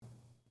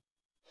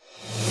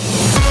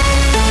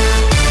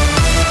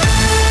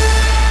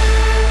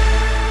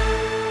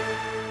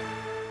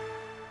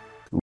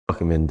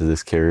Welcome into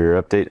this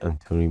carrier update. I'm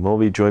Tony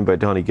Mulvey, joined by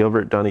Donny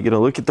Gilbert. Donny, going to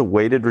look at the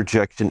weighted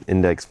rejection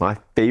index, my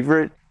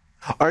favorite,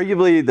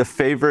 arguably the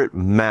favorite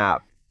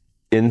map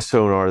in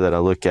Sonar that I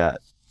look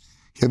at.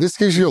 Yeah, this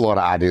gives you a lot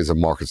of ideas of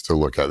markets to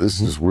look at.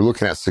 We're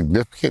looking at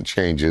significant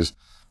changes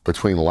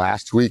between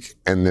last week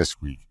and this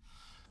week.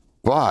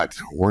 But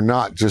we're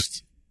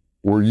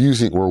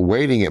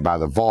weighting it by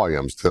the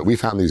volumes that we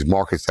found these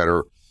markets that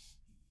are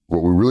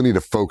what we really need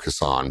to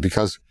focus on.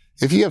 Because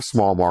if you have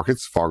small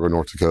markets, Fargo,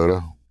 North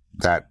Dakota,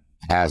 that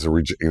has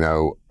rejection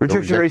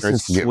rates can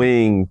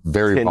swing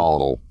very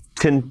volatile.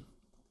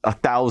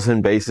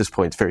 1,000 basis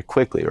points very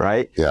quickly,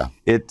 right? Yeah.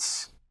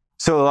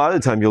 So a lot of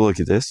the time you'll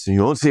look at this and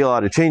you won't see a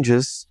lot of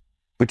changes,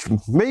 which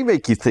may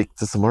make you think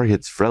that the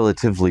market's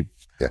relatively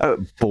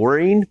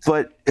boring,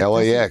 but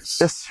LAX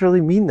doesn't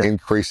necessarily mean that.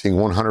 Increasing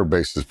 100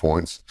 basis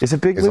points is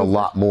a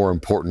lot more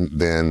important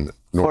than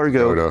North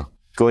Fargo Dakota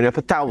going up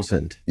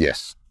 1,000.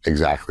 Yes,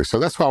 exactly. So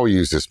that's why we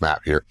use this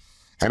map here.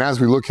 And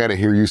as we look at it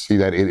here, you see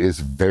that it is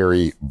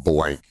very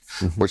blank,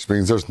 which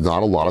means there's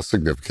not a lot of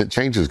significant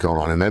changes going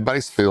on, and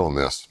everybody's feeling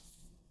this.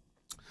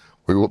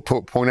 We will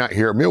point out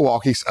here,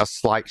 Milwaukee's a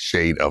slight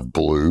shade of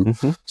blue,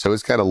 so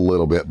it's got a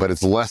little bit, but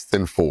it's less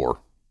than 4.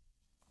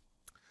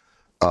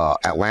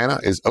 Atlanta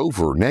is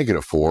over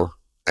 -4,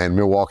 and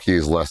Milwaukee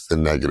is less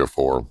than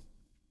 -4.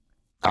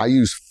 I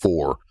use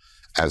 4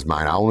 as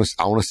mine. I want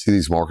to see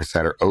these markets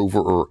that are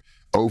over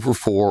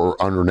 4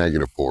 or under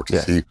 -4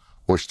 to see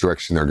which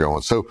direction they're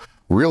going. So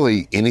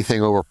really,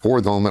 anything over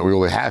 4, the only that we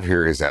really have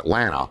here is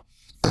Atlanta.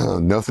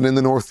 Nothing in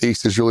the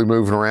Northeast is really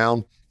moving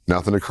around.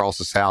 Nothing across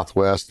the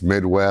Southwest,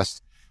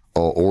 Midwest,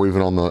 or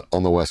even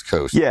on the West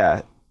Coast.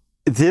 Yeah,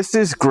 this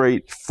is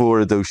great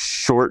for those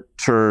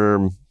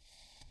short-term.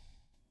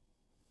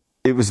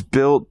 It was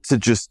built to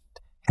just,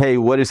 hey,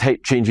 what is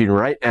changing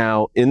right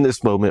now in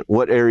this moment?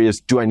 What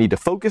areas do I need to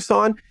focus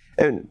on?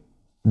 And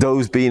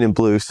those being in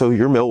blue, so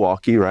you're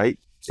Milwaukee, right?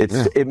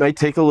 It might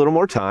take a little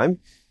more time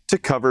to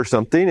cover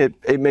something.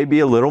 It may be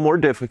a little more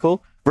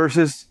difficult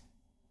versus,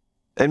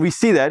 and we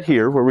see that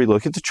here where we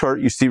look at the chart,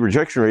 you see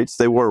rejection rates,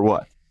 they were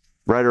what?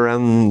 Right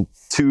around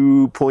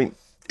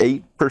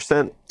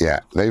 2.8%. Yeah,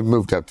 they've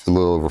moved up to a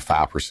little over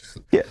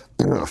 5%. Yeah.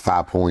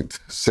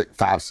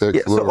 5.6.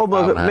 Yeah, so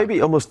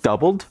maybe almost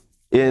doubled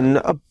in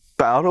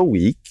about a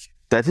week.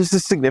 That is a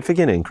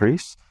significant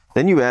increase.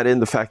 Then you add in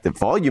the fact that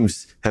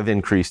volumes have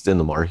increased in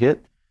the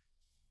market.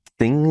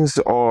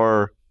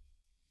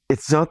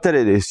 It's not that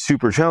it is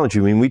super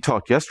challenging. I mean, we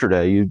talked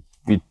yesterday,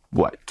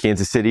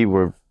 Kansas City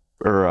was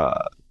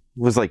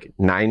like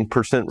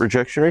 9%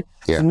 rejection rate.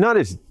 Yeah. So not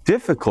as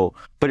difficult,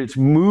 but it's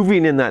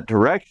moving in that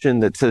direction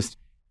that says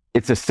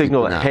it's a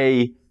signal that,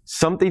 hey,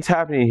 something's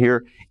happening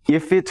here.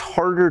 If it's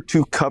harder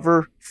to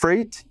cover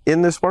freight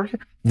in this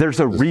market,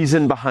 there's a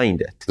reason behind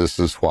it. This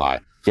is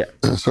why. Yeah.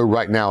 So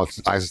right now, as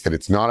I said,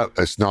 it's not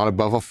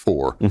above a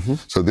 4.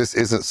 So this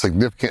isn't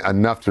significant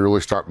enough to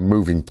really start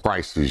moving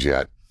prices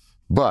yet.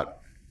 But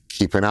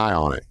keep an eye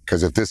on it,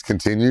 because if this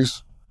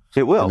continues,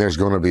 it will. There's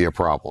going to be a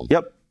problem.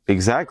 Yep,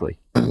 exactly.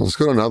 Let's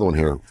go to another one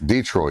here.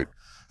 Detroit.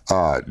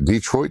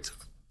 Detroit,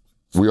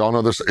 we all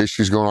know there's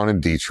issues going on in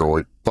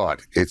Detroit,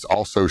 but it's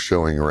also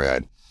showing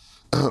red.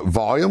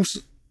 Volumes,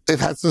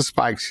 they've had some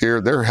spikes here.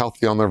 They're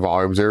healthy on their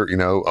volumes. They're,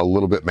 a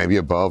little bit maybe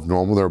above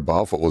normal. They're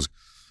above what was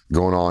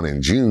going on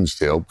in June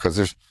still, because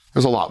there's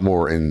a lot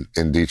more in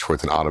Detroit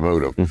than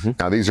automotive.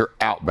 Now, these are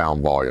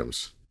outbound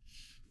volumes.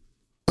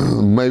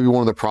 Maybe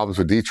one of the problems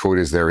with Detroit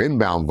is their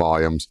inbound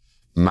volumes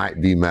might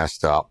be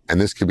messed up,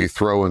 and this could be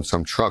throwing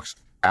some trucks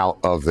out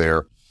of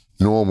their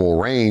normal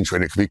range,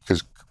 and it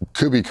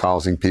could be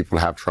causing people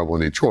to have trouble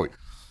in Detroit.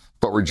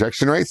 But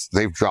rejection rates,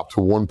 they've dropped to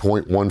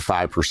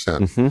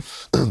 1.15%.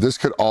 This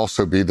could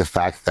also be the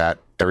fact that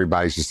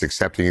everybody's just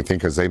accepting anything,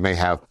 because they may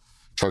have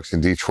trucks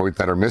in Detroit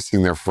that are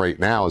missing their freight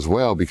now as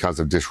well because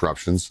of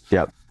disruptions.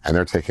 Yep. And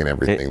they're taking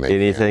everything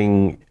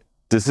can.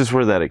 This is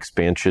where that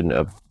expansion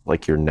of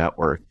your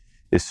network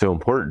is so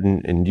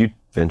important. And you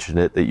mentioned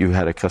it, that you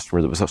had a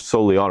customer that was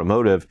solely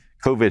automotive.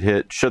 COVID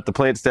hit, shut the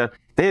plants down.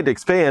 They had to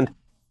expand.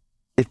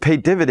 It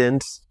paid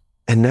dividends.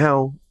 And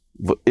now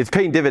it's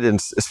paying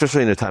dividends,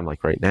 especially in a time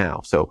like right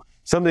now. So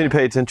something to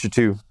pay attention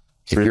to.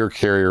 If you're a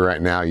carrier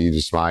right now, you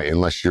just might,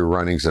 unless you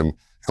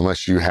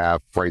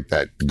have freight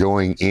that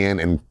going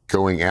in and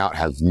going out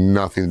has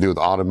nothing to do with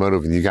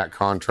automotive, and you got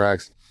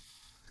contracts,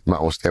 you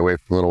might want to stay away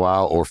for a little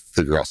while or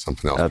figure out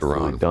something else to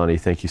run. Donny,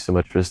 thank you so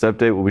much for this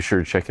update. We'll be sure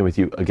to check in with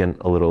you again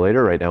a little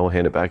later. Right now, we'll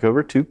hand it back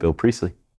over to Bill Priestley.